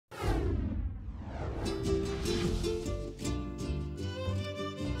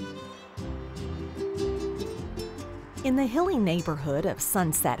In the hilly neighborhood of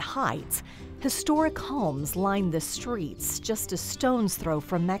Sunset Heights, historic homes line the streets just a stone's throw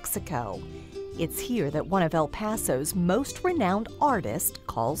from Mexico. It's here that one of El Paso's most renowned artists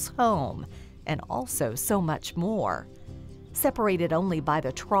calls home, and also so much more. Separated only by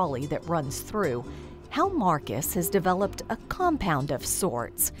the trolley that runs through, Hal Marcus has developed a compound of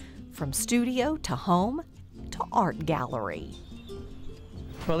sorts, from studio to home to art gallery.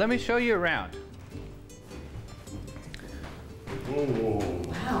 Well, let me show you around.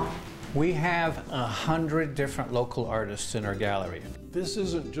 Wow. We have 100 different local artists in our gallery. This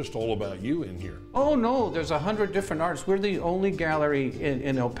isn't just all about you in here. Oh no, there's 100 different artists. We're the only gallery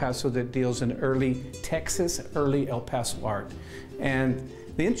in El Paso that deals in early Texas, early El Paso art. And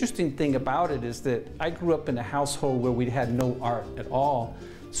the interesting thing about it is that I grew up in a household where we had no art at all.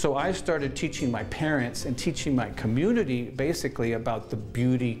 So I started teaching my parents and teaching my community basically about the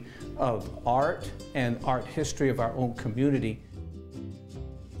beauty of art and art history of our own community.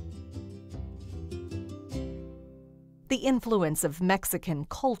 The influence of Mexican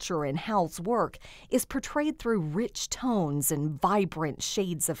culture in Hal's work is portrayed through rich tones and vibrant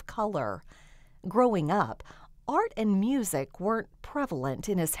shades of color. Growing up, art and music weren't prevalent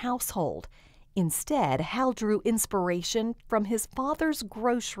in his household. Instead, Hal drew inspiration from his father's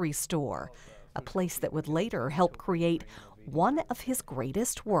grocery store, a place that would later help create one of his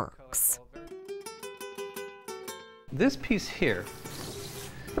greatest works. This piece here,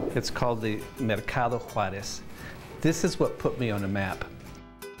 it's called the Mercado Juarez. This is what put me on the map.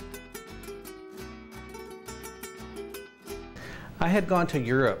 I had gone to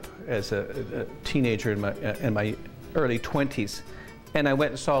Europe as a teenager in my early 20s, and I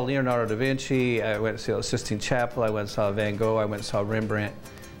went and saw Leonardo da Vinci, I went and saw the Sistine Chapel, I went and saw Van Gogh, I went and saw Rembrandt,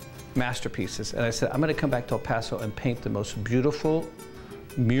 masterpieces. And I said, I'm going to come back to El Paso and paint the most beautiful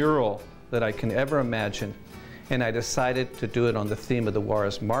mural that I can ever imagine. And I decided to do it on the theme of the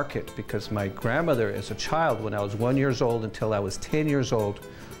Juarez market because my grandmother, as a child, when I was 1 year old until I was 10 years old,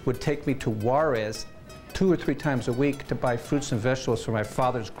 would take me to Juarez 2 or 3 times a week to buy fruits and vegetables from my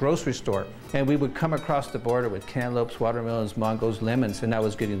father's grocery store. And we would come across the border with cantaloupes, watermelons, mangoes, lemons, and I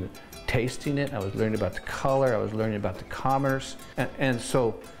was tasting it, I was learning about the color, I was learning about the commerce. And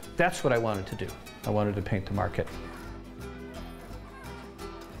so that's what I wanted to do. I wanted to paint the market.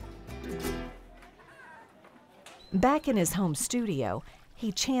 Back in his home studio,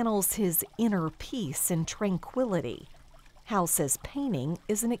 he channels his inner peace and tranquility. Hal says painting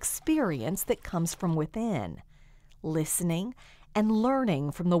is an experience that comes from within, listening and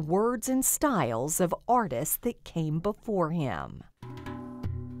learning from the words and styles of artists that came before him.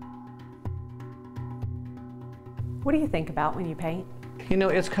 What do you think about when you paint? You know,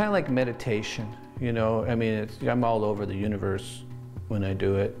 it's kind of like meditation. You know, I mean, I'm all over the universe when I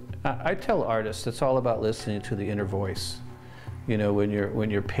do it. I tell artists it's all about listening to the inner voice. You know, when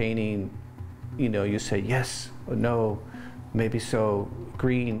you're painting, you know, you say yes, or no, maybe so,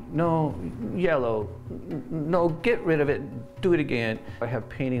 green, no, yellow, no, get rid of it, do it again. I have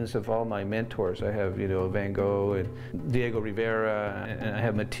paintings of all my mentors. I have, you know, Van Gogh and Diego Rivera, and I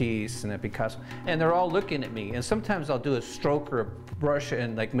have Matisse and Picasso, and they're all looking at me. And sometimes I'll do a stroke or a brush,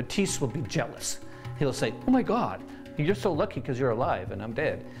 and like Matisse will be jealous. He'll say, oh my God, you're so lucky because you're alive and I'm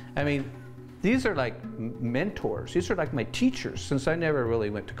dead. I mean, these are like mentors. These are like my teachers. Since I never really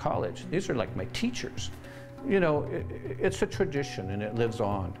went to college, these are like my teachers. You know, it's a tradition and it lives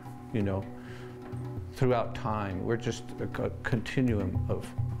on, you know, throughout time. We're just a continuum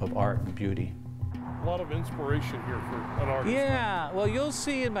of art and beauty. A lot of inspiration here for an artist. Yeah, well, you'll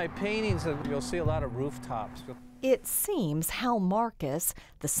see in my paintings, you'll see a lot of rooftops. It seems Hal Marcus,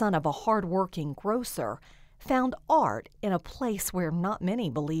 the son of a hard-working grocer, found art in a place where not many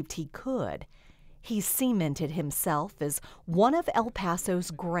believed he could. He cemented himself as one of El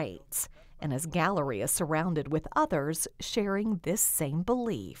Paso's greats, and his gallery is surrounded with others sharing this same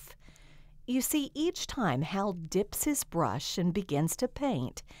belief. You see, each time Hal dips his brush and begins to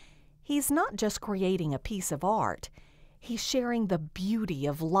paint, he's not just creating a piece of art, he's sharing the beauty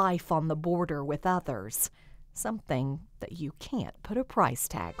of life on the border with others, something that you can't put a price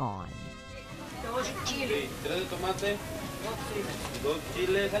tag on.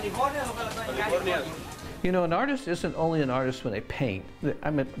 You know, an artist isn't only an artist when they paint.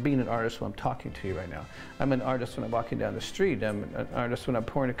 I'm being an artist when I'm talking to you right now. I'm an artist when I'm walking down the street. I'm an artist when I'm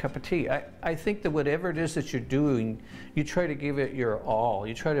pouring a cup of tea. I think that whatever it is that you're doing, you try to give it your all.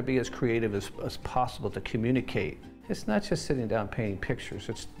 You try to be as creative as possible to communicate. It's not just sitting down painting pictures,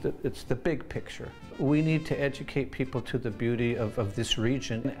 it's the big picture. We need to educate people to the beauty of this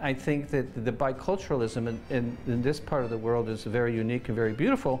region. I think that the biculturalism in this part of the world is very unique and very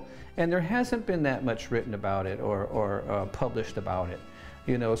beautiful, and there hasn't been that much written about it or published about it.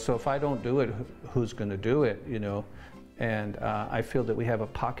 You know, so if I don't do it, who's going to do it, you know? And I feel that we have a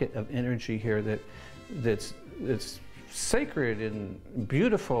pocket of energy here that's sacred and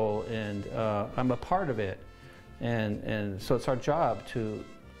beautiful, and I'm a part of it. And so it's our job to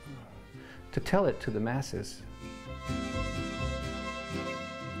tell it to the masses.